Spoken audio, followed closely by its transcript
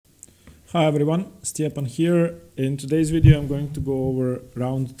Hi everyone, Stjepan here. In today's video I'm going to go over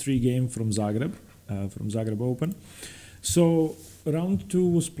round 3 game from Zagreb Open. So round 2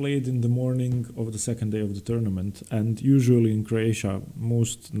 was played in the morning of the second day of the tournament, and usually in Croatia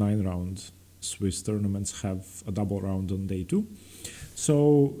most 9-round Swiss tournaments have a double round on day 2.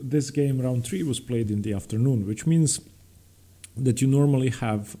 So this game, round 3, was played in the afternoon, which means that you normally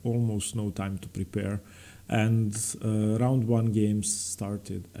have almost no time to prepare, and round 1 games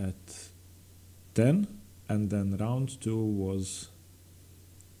started at 10, and then round 2 was,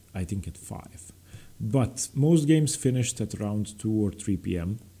 I think, at 5. But most games finished at around 2 or 3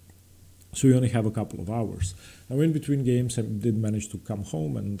 p.m. So you only have a couple of hours. Now in between games I did manage to come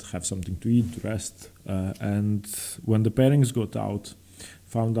home and have something to eat, to rest, and when the pairings got out,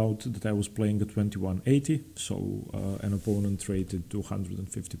 found out that I was playing a 2180, so an opponent rated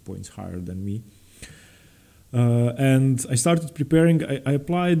 250 points higher than me. And I started preparing. I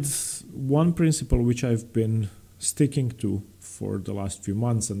applied one principle which I've been sticking to for the last few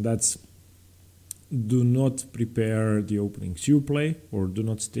months, and that's do not prepare the openings you play, or do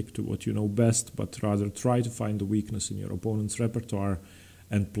not stick to what you know best, but rather try to find a weakness in your opponent's repertoire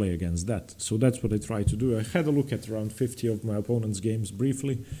and play against that. So that's what I try to do. I had a look at around 50 of my opponent's games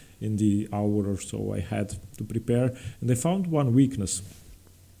briefly in the hour or so I had to prepare, and I found one weakness.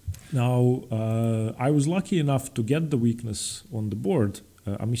 Now, I was lucky enough to get the weakness on the board,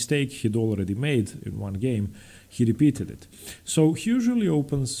 a mistake he'd already made in one game. He repeated it. So he usually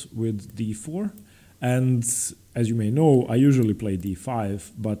opens with d4, and as you may know, I usually play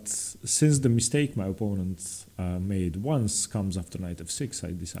d5, but since the mistake my opponent made once comes after knight f6,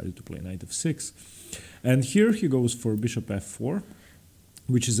 I decided to play knight f6. And here he goes for bishop f4,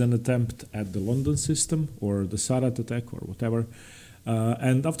 which is an attempt at the London system, or the Sarat attack, or whatever.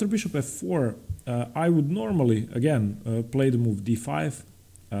 And after bishop f4, I would normally, again, play the move d5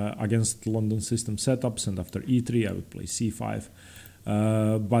 against London system setups, and after e3 I would play c5.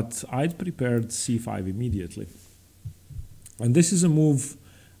 But I'd prepared c5 immediately. And this is a move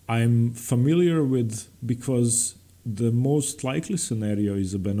I'm familiar with because the most likely scenario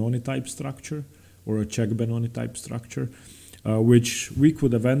is a Benoni type structure, or a check Benoni type structure, which we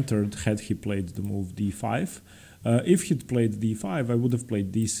could have entered had he played the move d5. If he'd played d5, I would have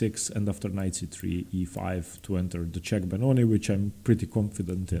played d6, and after knight c3, e5 to enter the check Benoni, which I'm pretty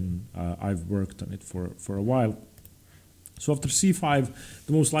confident in. I've worked on it for a while. So after c5,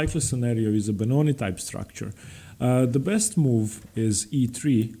 the most likely scenario is a Benoni type structure. The best move is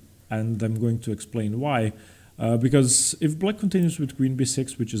e3, and I'm going to explain why. Because if black continues with queen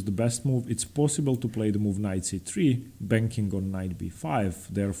b6, which is the best move, it's possible to play the move knight c3, banking on knight b5,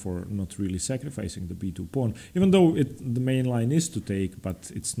 therefore not really sacrificing the b2 pawn, even though the main line is to take,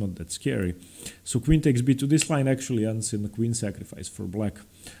 but it's not that scary. So queen takes b2. This line actually ends in a queen sacrifice for black.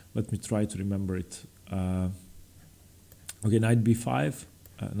 Let me try to remember it. Okay, knight b5,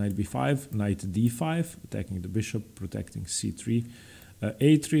 knight b5, knight d5, attacking the bishop, protecting c3.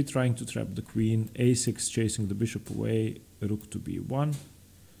 a3 trying to trap the queen, a6 chasing the bishop away, rook to b1,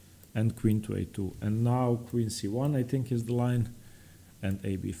 and queen to a2. And now queen c1, I think, is the line, and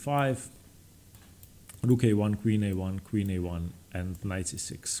a b5, rook a1, queen a1, and knight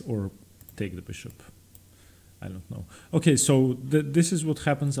c6, or take the bishop. I don't know. Okay, so this is what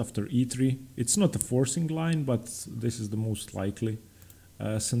happens after e3. It's not a forcing line, but this is the most likely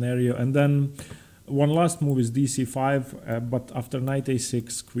scenario. And then one last move is dc5, but after knight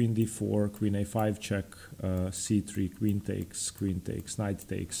a6, queen d4, queen a5 check, c3, queen takes, knight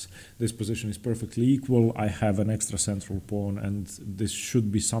takes. This position is perfectly equal. I have an extra central pawn, and this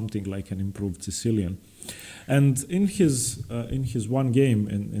should be something like an improved Sicilian. And in his one game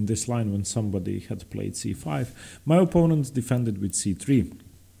in this line, when somebody had played c5, my opponent defended with c3.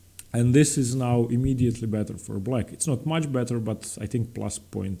 And this is now immediately better for black. It's not much better, but I think plus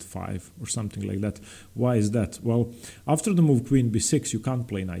 0.5 or something like that. Why is that? Well, after the move queen b6, you can't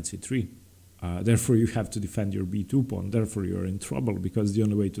play knight c3. Therefore, you have to defend your b2 pawn. Therefore, you're in trouble, because the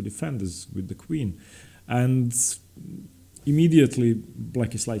only way to defend is with the queen. And immediately,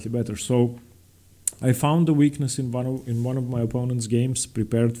 black is slightly better. So I found a weakness in one of my opponent's games,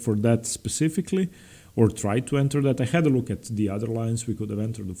 prepared for that specifically, or tried to enter that. I had a look at the other lines we could have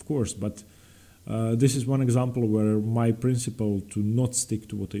entered, of course, but this is one example where my principle to not stick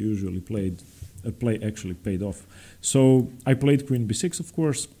to what I usually play actually paid off. So I played queen b6, of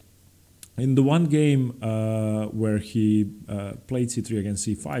course. In the one game where he played c3 against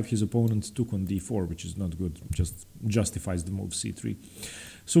c5, his opponent took on d4, which is not good, just justifies the move c3.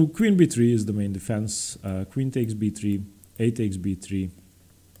 So queen b3 is the main defense. Queen takes b3, a takes b3,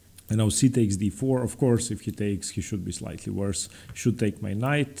 And now c takes d4. Of course, if he takes, he should be slightly worse. Should take my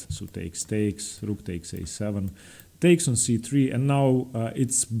knight, so takes, rook takes a7, takes on c3, and now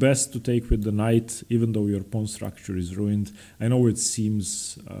it's best to take with the knight, even though your pawn structure is ruined. I know it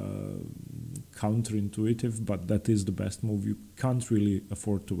seems counterintuitive, but that is the best move. You can't really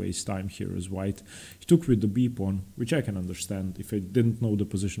afford to waste time here as white. He took with the b pawn, which I can understand. If I didn't know the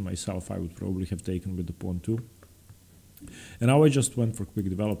position myself, I would probably have taken with the pawn too. And now I just went for quick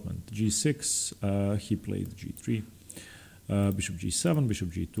development. g6, he played g3, bishop g7, bishop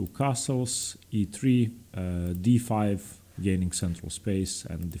g2 castles, e3, d5, gaining central space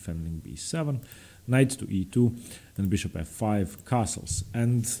and defending b7, knight to e2, and bishop f5, castles.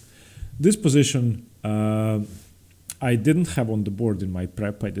 And this position I didn't have on the board in my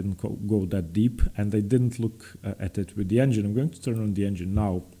prep. I didn't go that deep, and I didn't look at it with the engine. I'm going to turn on the engine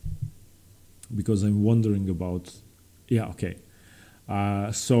now because I'm wondering about... Yeah, okay.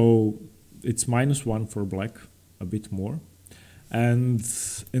 So it's -1 for black, a bit more. And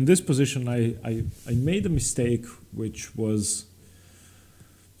in this position, I made a mistake, which was...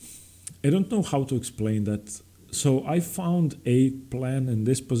 I don't know how to explain that. So I found a plan in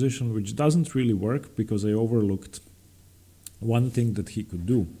this position which doesn't really work because I overlooked one thing that he could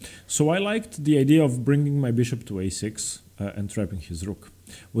do. So I liked the idea of bringing my bishop to a6 and trapping his rook.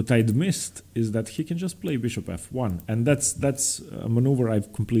 What I'd missed is that he can just play bishop f1, and that's a maneuver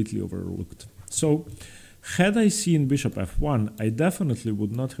I've completely overlooked. So had I seen bishop f1, I definitely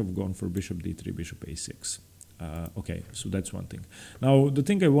would not have gone for bishop d3, bishop a6. Okay, so that's one thing. Now, the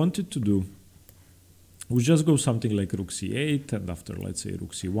thing I wanted to do was just go something like rook c8, and after, let's say,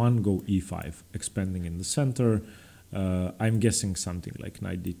 rook c1, go e5, expanding in the center. I'm guessing something like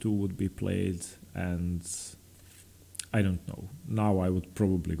knight d2 would be played, and I don't know. Now I would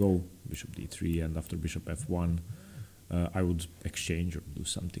probably go bishop d3, and after bishop f1, I would exchange or do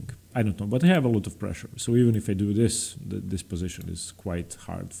something. I don't know, but I have a lot of pressure. So even if I do this, this position is quite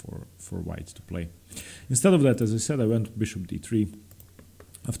hard for white to play. Instead of that, as I said, I went bishop d3.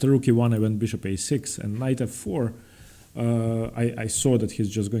 After rook e1, I went bishop a6, and knight f4. I saw that he's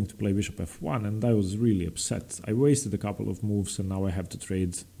just going to play bishop f1, and I was really upset. I wasted a couple of moves, and now I have to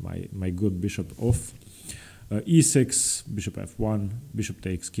trade my good bishop off. E6, bishop f1, bishop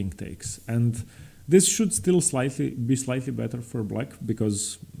takes, king takes. And this should still be slightly better for black,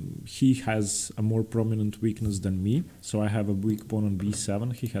 because he has a more prominent weakness than me. So I have a weak pawn on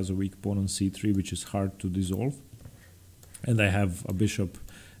b7, he has a weak pawn on c3, which is hard to dissolve. And I have a bishop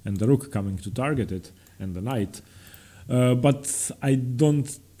and the rook coming to target it, and the knight. But I don't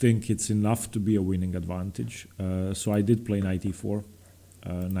think it's enough to be a winning advantage. So I did play knight e4.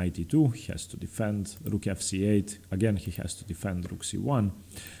 Knight e2, he has to defend, rook fc8, again he has to defend, rook c1.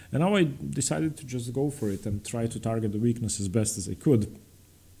 And now I decided to just go for it and try to target the weakness as best as I could.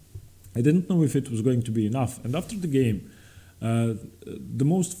 I didn't know if it was going to be enough, and after the game, the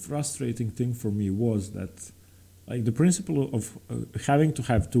most frustrating thing for me was that like the principle of having to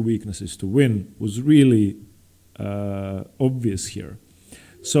have two weaknesses to win was really obvious here.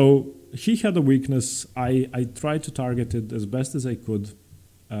 So he had a weakness, I tried to target it as best as I could,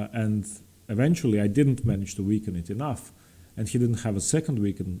 and eventually I didn't manage to weaken it enough, and he didn't have a second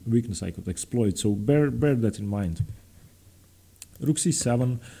weakness I could exploit, so bear that in mind. Rook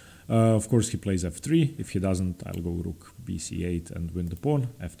c7, of course he plays f3, if he doesn't I'll go rook bc8 and win the pawn,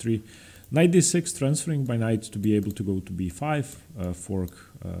 f3. Knight d6, transferring my knight to be able to go to b5, fork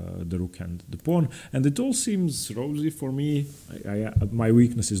the rook and the pawn, and it all seems rosy for me. My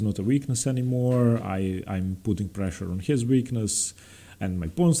weakness is not a weakness anymore, I'm putting pressure on his weakness, and my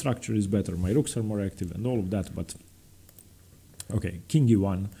pawn structure is better, my rooks are more active and all of that, but okay, king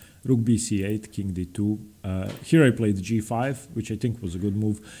e1, rook bc8, king d2. Here I played g5, which I think was a good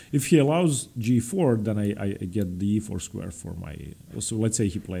move. If he allows g4, then I get the e4 square for my... So let's say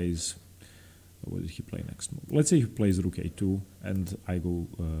he plays... What did he play next move? Let's say he plays rook a2, and I go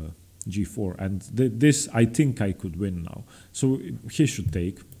g4, and this I think I could win now. So he should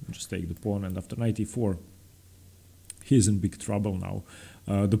just take the pawn, and after knight e4, he's in big trouble now.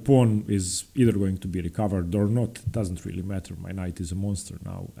 The pawn is either going to be recovered or not. It doesn't really matter. My knight is a monster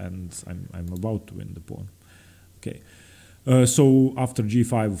now, and I'm about to win the pawn. Okay. So after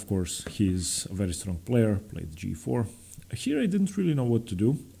g5, of course, he's a very strong player. Played g4. Here I didn't really know what to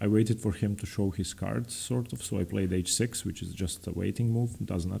do. I waited for him to show his cards, sort of. So I played h6, which is just a waiting move.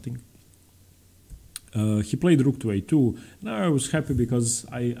 Does nothing. He played rook to a2. Now I was happy because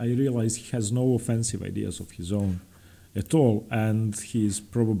I realized he has no offensive ideas of his own at all, and he's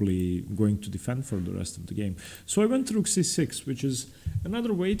probably going to defend for the rest of the game. So I went rook c6, which is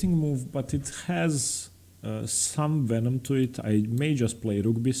another waiting move, but it has some venom to it. I may just play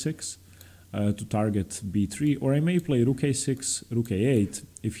rook b6 to target b3, or I may play rook a6, rook a8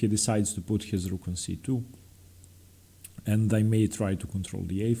 if he decides to put his rook on c2, and I may try to control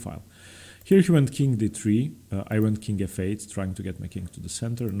the a file. Here he went king d3, I went king f8, trying to get my king to the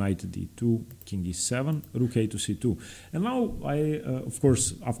center, knight d2, king e7, rook a to c2. And now I, of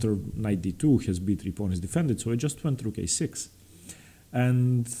course, after knight d2, his b3 pawn is defended, so I just went rook a6.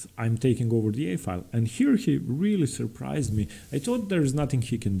 And I'm taking over the a file. And here he really surprised me. I thought there's nothing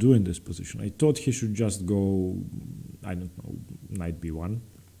he can do in this position. I thought he should just go, I don't know, knight b1,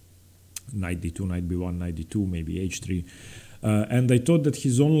 knight d2, knight b1, knight d2, maybe h3. And I thought that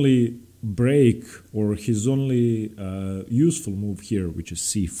his only break or his only useful move here, which is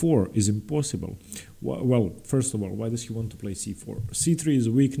c4, is impossible. Well, first of all, why does he want to play c4? c3 is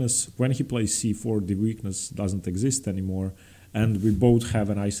a weakness. When he plays c4, the weakness doesn't exist anymore, and we both have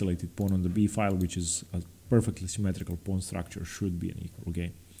an isolated pawn on the b file, which is a perfectly symmetrical pawn structure, should be an equal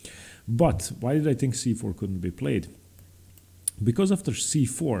game. But why did I think c4 couldn't be played? Because after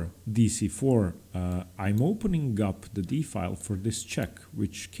c4, dc4, I'm opening up the d file for this check,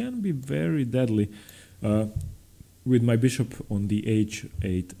 which can be very deadly with my bishop on the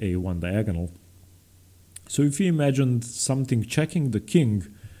h8, a1 diagonal. So if you imagined something checking the king,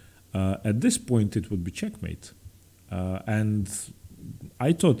 at this point it would be checkmate. And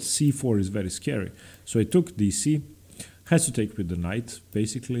I thought c4 is very scary. So I took dc, has to take with the knight,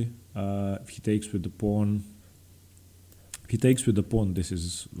 basically. If he takes with the pawn, this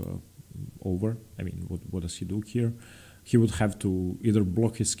is over. I mean, what does he do here? He would have to either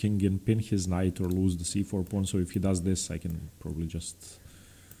block his king and pin his knight or lose the c4 pawn. So if he does this, I can probably just...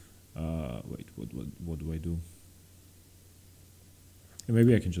 wait, what do I do?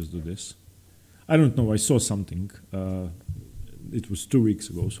 Maybe I can just do this. I don't know, I saw something. It was 2 weeks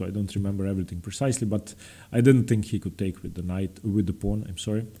ago, so I don't remember everything precisely, but I didn't think he could take with the knight, with the pawn, I'm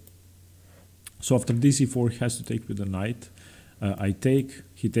sorry. So after dc4, he has to take with the knight. I take,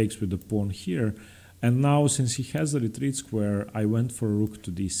 he takes with the pawn here, and now since he has a retreat square, I went for rook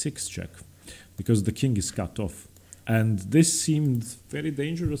to d6 check, because the king is cut off. And this seemed very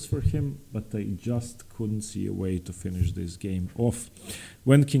dangerous for him, but I just couldn't see a way to finish this game off.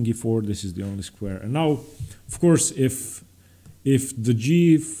 When king e4, this is the only square. And now, of course, if the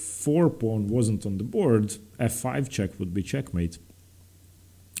g4 pawn wasn't on the board, f5 check would be checkmate.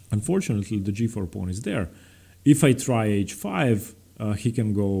 Unfortunately, the g4 pawn is there. If I try h5, he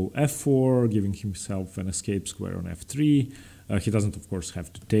can go f4, giving himself an escape square on f3. He doesn't, of course,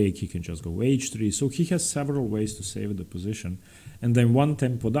 have to take. He can just go h3. So he has several ways to save the position. And then one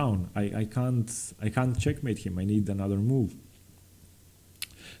tempo down, I can't checkmate him. I need another move.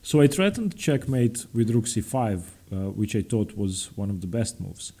 So I threatened checkmate with rook c5, which I thought was one of the best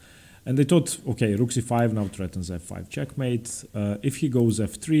moves. And I thought, okay, rook c5 now threatens f5 checkmate. If he goes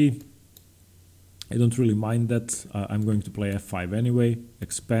f3, I don't really mind that. I'm going to play f5 anyway,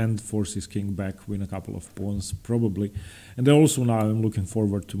 expand, force his king back, win a couple of pawns, probably. And also now I'm looking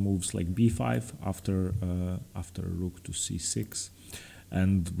forward to moves like b5 after rook to c6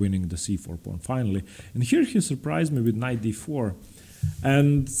 and winning the c4 pawn finally. And here he surprised me with knight d4.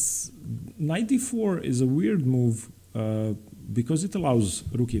 And knight d4 is a weird move because it allows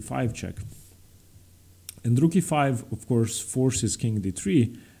rook e5 check. And rook e5, of course, forces king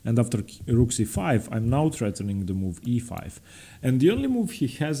d3. And after rook c5, I'm now threatening the move e5. And the only move he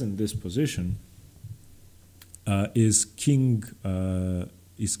has in this position is king to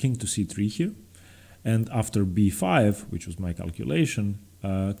c3 here. And after b5, which was my calculation,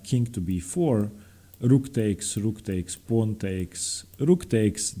 king to b4, rook takes, pawn takes, rook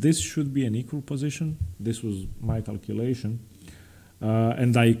takes. This should be an equal position. This was my calculation.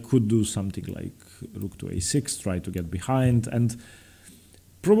 And I could do something like rook to a6, try to get behind. And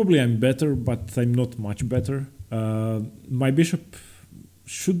probably I'm better, but I'm not much better. My bishop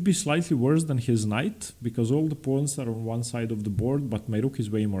should be slightly worse than his knight, because all the pawns are on one side of the board, but my rook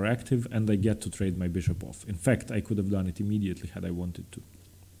is way more active, and I get to trade my bishop off. In fact, I could have done it immediately had I wanted to.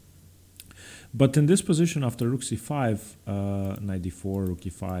 But in this position, after rook c5, knight d4, rook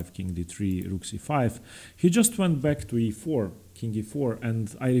e5, king d3, rook c5, he just went back to e4, king e4,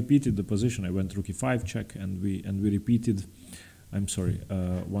 and I repeated the position. I went rook e5 check, and we repeated. I'm sorry,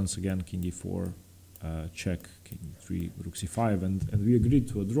 once again, king e4, check, king e3, rook c5, and we agreed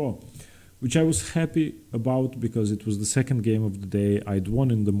to a draw, which I was happy about because it was the second game of the day. I'd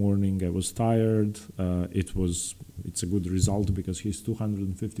won in the morning, I was tired. It's a good result because he's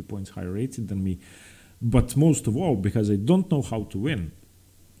 250 points higher rated than me, but most of all because I don't know how to win.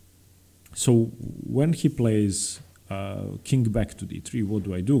 So when he plays king back to d3, what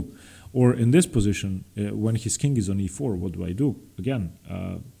do I do? Or in this position, when his king is on e4, what do I do? Again,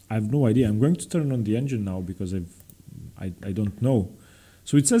 I have no idea. I'm going to turn on the engine now because I don't know.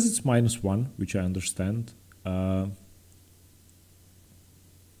 So it says it's -1, which I understand.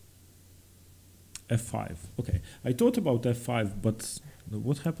 f5. Okay, I thought about f5, but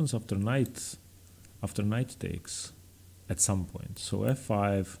what happens after knight? After knight takes at some point. So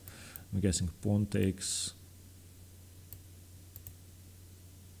f5. I'm guessing pawn takes.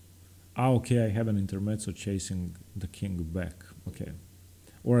 Okay, I have an intermezzo chasing the king back. Okay,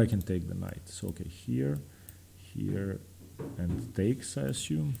 or I can take the knight. So okay, here, and takes, I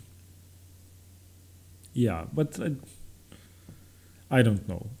assume. Yeah, but I don't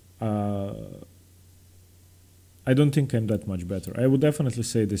know. I don't think I'm that much better. I would definitely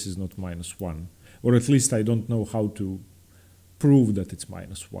say this is not -1, or at least I don't know how to prove that it's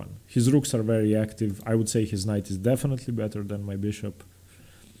 -1. His rooks are very active. I would say his knight is definitely better than my bishop.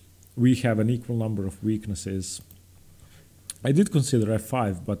 We have an equal number of weaknesses. I did consider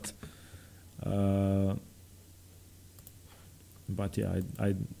f5, but yeah,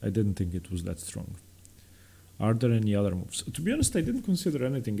 I didn't think it was that strong. Are there any other moves? To be honest, I didn't consider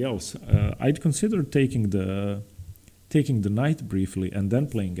anything else. I'd considered taking the knight briefly and then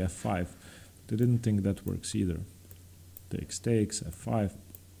playing f5. I didn't think that works either. Takes, f5.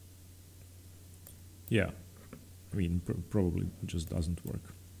 Yeah, I mean, probably just doesn't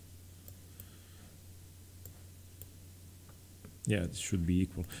work. Yeah, it should be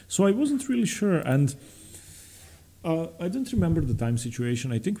equal. So I wasn't really sure, and I don't remember the time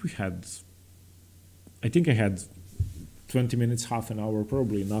situation. I think I had 20 minutes, half an hour,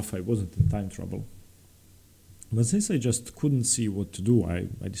 probably enough. I wasn't in time trouble. But since I just couldn't see what to do, I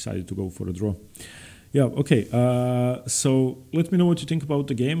decided to go for a draw. Yeah, okay. So let me know what you think about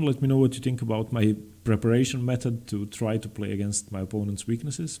the game. Let me know what you think about my preparation method to try to play against my opponent's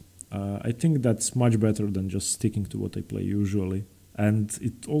weaknesses. I think that's much better than just sticking to what I play usually. And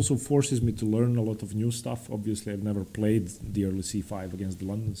it also forces me to learn a lot of new stuff. Obviously, I've never played the early c5 against the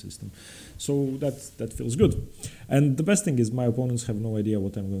London system. So that feels good. And the best thing is my opponents have no idea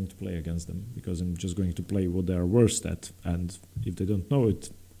what I'm going to play against them, because I'm just going to play what they are worst at. And if they don't know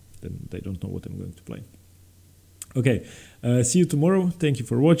it, then they don't know what I'm going to play. Okay, see you tomorrow. Thank you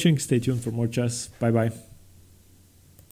for watching. Stay tuned for more chess. Bye-bye.